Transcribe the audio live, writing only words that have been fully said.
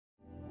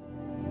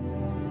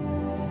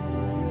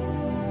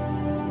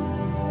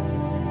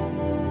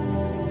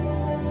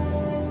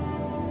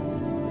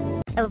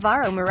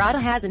Álvaro Morata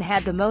hasn't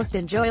had the most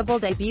enjoyable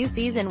debut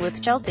season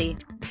with Chelsea.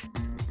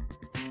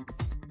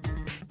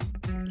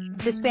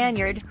 The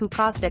Spaniard, who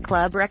cost a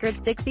club record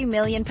 £60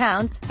 million,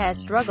 has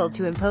struggled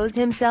to impose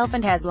himself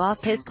and has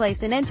lost his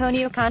place in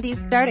Antonio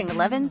Conte's starting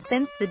 11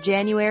 since the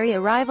January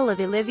arrival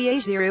of Olivier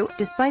Giroud.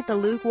 Despite the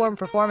lukewarm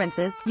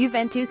performances,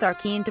 Juventus are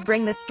keen to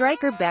bring the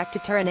striker back to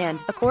Turin and,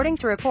 according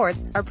to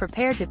reports, are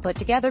prepared to put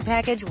together a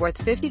package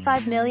worth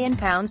 £55 million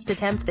to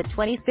tempt the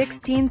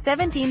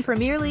 2016-17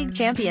 Premier League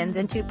champions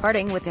into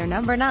parting with their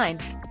number 9.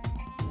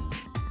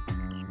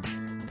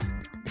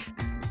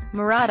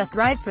 Morata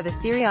thrived for the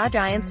Serie A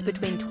giants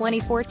between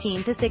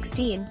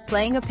 2014-16,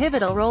 playing a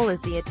pivotal role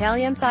as the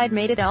Italian side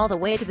made it all the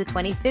way to the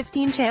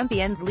 2015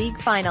 Champions League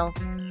final.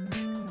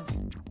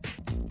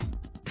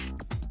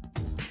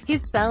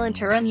 His spell in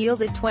Turin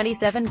yielded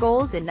 27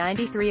 goals in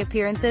 93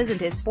 appearances, and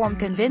his form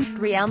convinced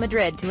Real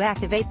Madrid to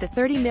activate the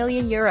 €30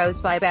 million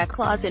buyback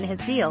clause in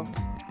his deal.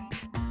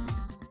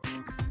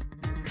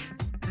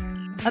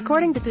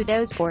 According to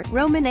Tuttosport,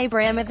 Roman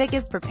Abramovich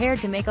is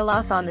prepared to make a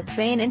loss on the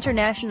Spain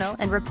international,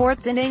 and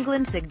reports in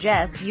England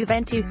suggest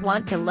Juventus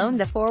want to loan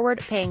the forward,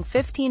 paying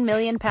 £15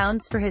 million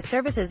for his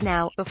services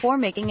now, before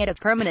making it a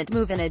permanent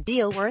move in a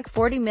deal worth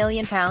 £40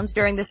 million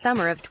during the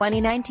summer of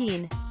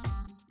 2019.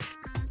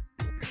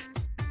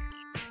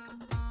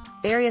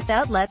 Various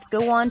outlets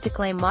go on to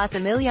claim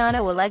Massimiliano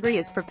Allegri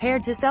is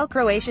prepared to sell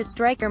Croatia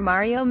striker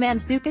Mario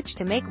Mandzukic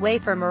to make way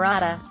for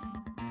Morata.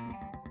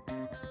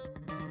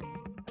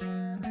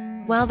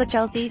 While the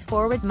Chelsea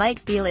forward might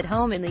feel at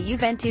home in the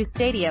Juventus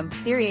stadium,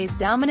 Serie A's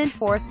dominant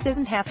force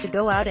doesn't have to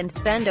go out and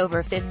spend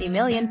over £50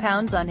 million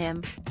on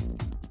him.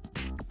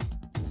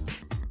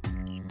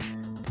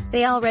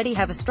 They already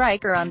have a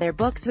striker on their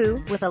books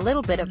who, with a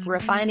little bit of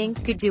refining,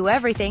 could do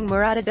everything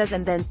Morata does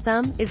and then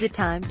some. Is it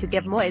time to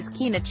give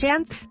Kean a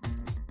chance?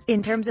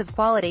 In terms of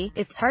quality,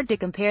 it's hard to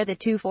compare the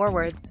two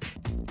forwards.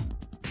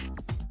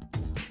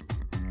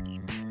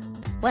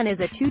 One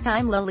is a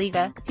two-time La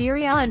Liga,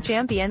 Serie A and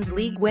Champions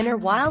League winner,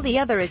 while the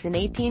other is an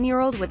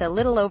 18-year-old with a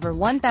little over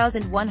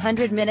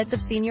 1,100 minutes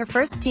of senior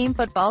first-team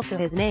football to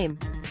his name.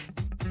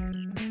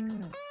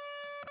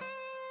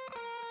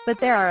 But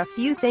there are a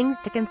few things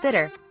to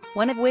consider,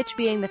 one of which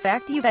being the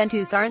fact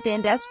Juventus aren't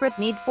in desperate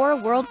need for a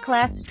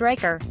world-class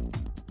striker.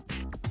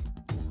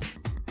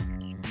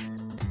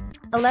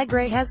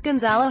 Allegri has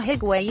Gonzalo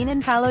Higuain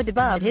and Paulo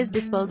Dybala at his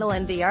disposal,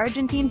 and the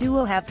Argentine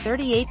duo have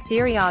 38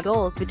 Serie A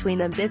goals between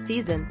them this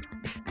season.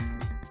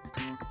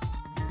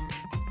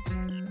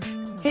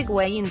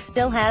 Higuain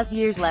still has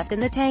years left in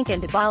the tank,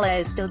 and Dybala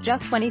is still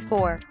just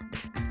 24.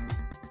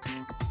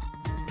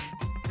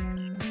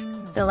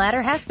 The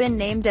latter has been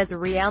named as a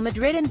Real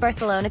Madrid and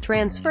Barcelona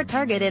transfer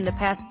target in the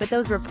past, but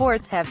those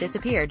reports have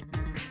disappeared.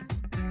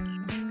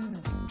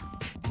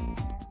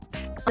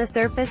 On the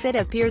surface it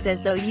appears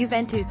as though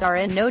Juventus are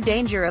in no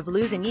danger of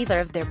losing either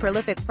of their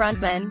prolific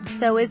frontmen.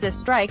 So is a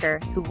striker,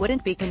 who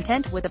wouldn't be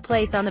content with a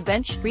place on the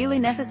bench, really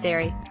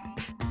necessary?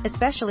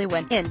 Especially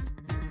when, in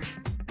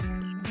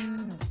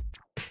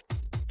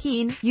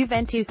Kean,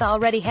 Juventus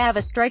already have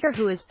a striker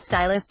who is,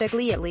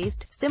 stylistically at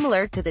least,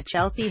 similar to the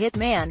Chelsea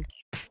hitman.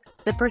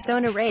 The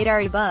persona radar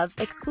above,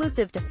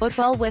 exclusive to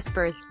Football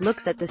Whispers,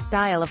 looks at the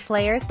style of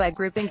players by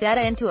grouping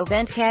data into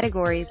event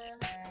categories.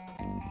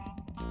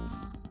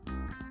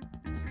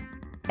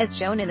 As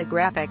shown in the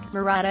graphic,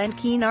 Morata and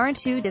Kean aren't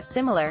too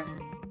dissimilar.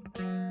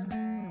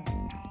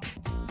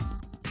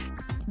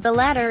 The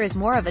latter is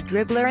more of a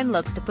dribbler and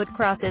looks to put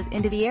crosses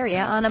into the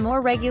area on a more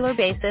regular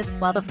basis,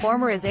 while the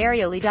former is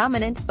aerially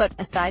dominant, but,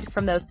 aside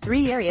from those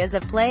three areas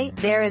of play,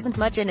 there isn't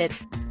much in it.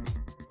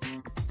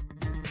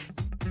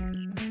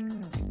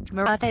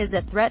 Morata is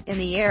a threat in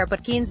the air,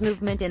 but Kean's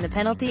movement in the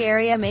penalty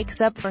area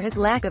makes up for his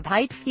lack of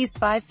height. He's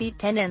 5 feet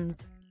 10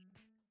 inches.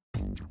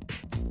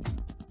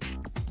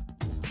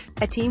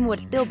 A team would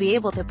still be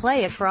able to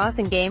play a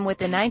crossing game with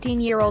the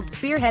 19-year-old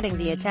spearheading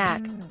the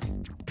attack.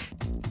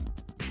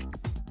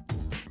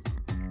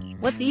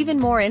 What's even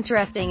more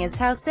interesting is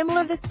how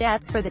similar the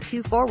stats for the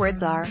two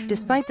forwards are,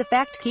 despite the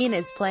fact Kean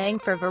is playing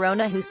for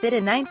Verona, who sit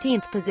in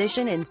 19th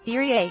position in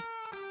Serie A.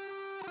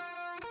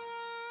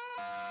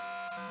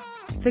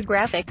 The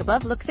graphic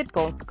above looks at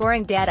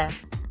goal-scoring data.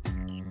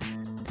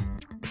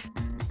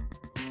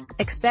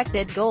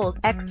 Expected goals,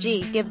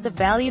 XG, gives a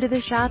value to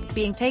the shots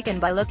being taken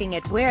by looking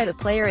at where the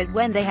player is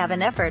when they have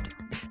an effort.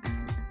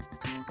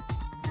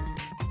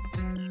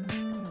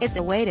 It's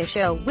a way to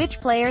show which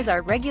players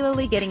are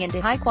regularly getting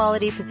into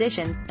high-quality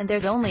positions, and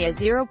there's only a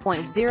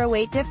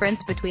 0.08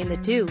 difference between the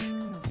two.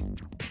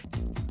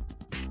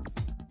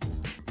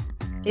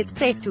 It's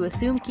safe to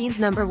assume Kean's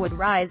number would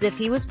rise if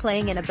he was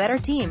playing in a better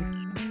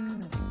team.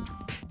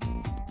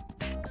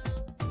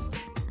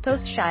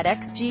 Post-shot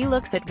XG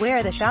looks at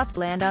where the shots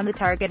land on the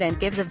target and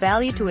gives a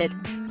value to it.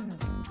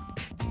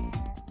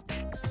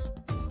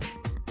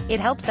 It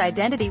helps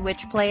identify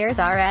which players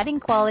are adding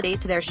quality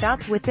to their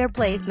shots with their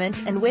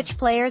placement, and which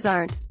players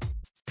aren't.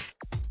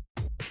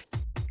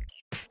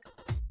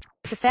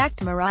 The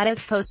fact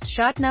Morata's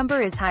post-shot number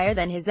is higher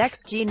than his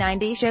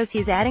xG90 shows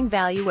he's adding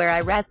value,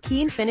 whereas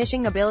Kean's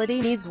finishing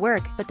ability needs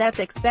work, but that's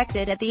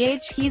expected at the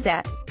age he's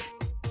at.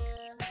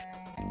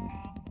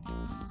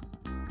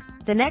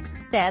 The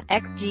next stat,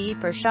 xG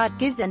per shot,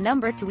 gives a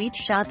number to each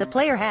shot the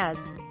player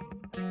has.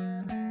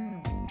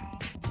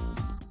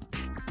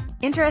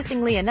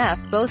 Interestingly enough,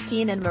 both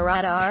Kean and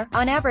Morata are,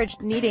 on average,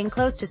 needing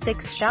close to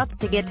 6 shots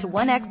to get to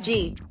 1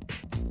 xG.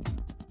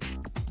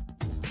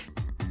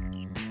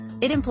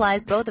 It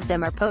implies both of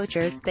them are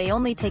poachers, they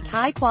only take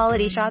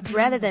high-quality shots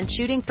rather than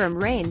shooting from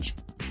range.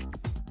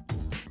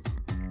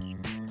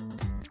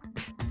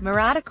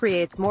 Morata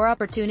creates more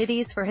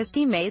opportunities for his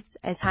teammates,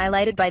 as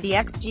highlighted by the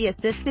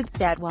xG-assisted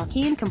stat, while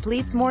Kean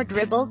completes more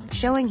dribbles,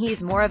 showing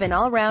he's more of an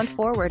all-round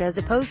forward as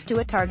opposed to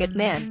a target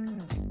man.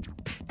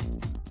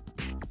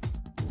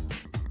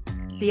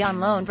 The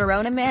on-loan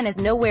Verona man is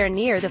nowhere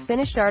near the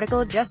finished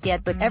article just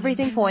yet, but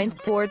everything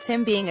points towards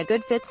him being a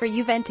good fit for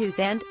Juventus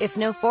and, if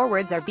no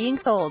forwards are being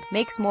sold,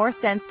 makes more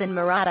sense than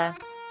Morata.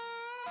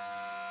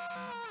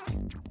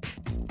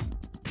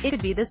 It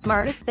could be the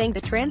smartest thing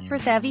the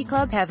transfer-savvy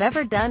club have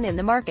ever done in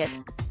the market.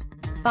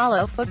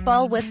 Follow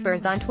Football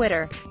Whispers on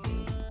Twitter.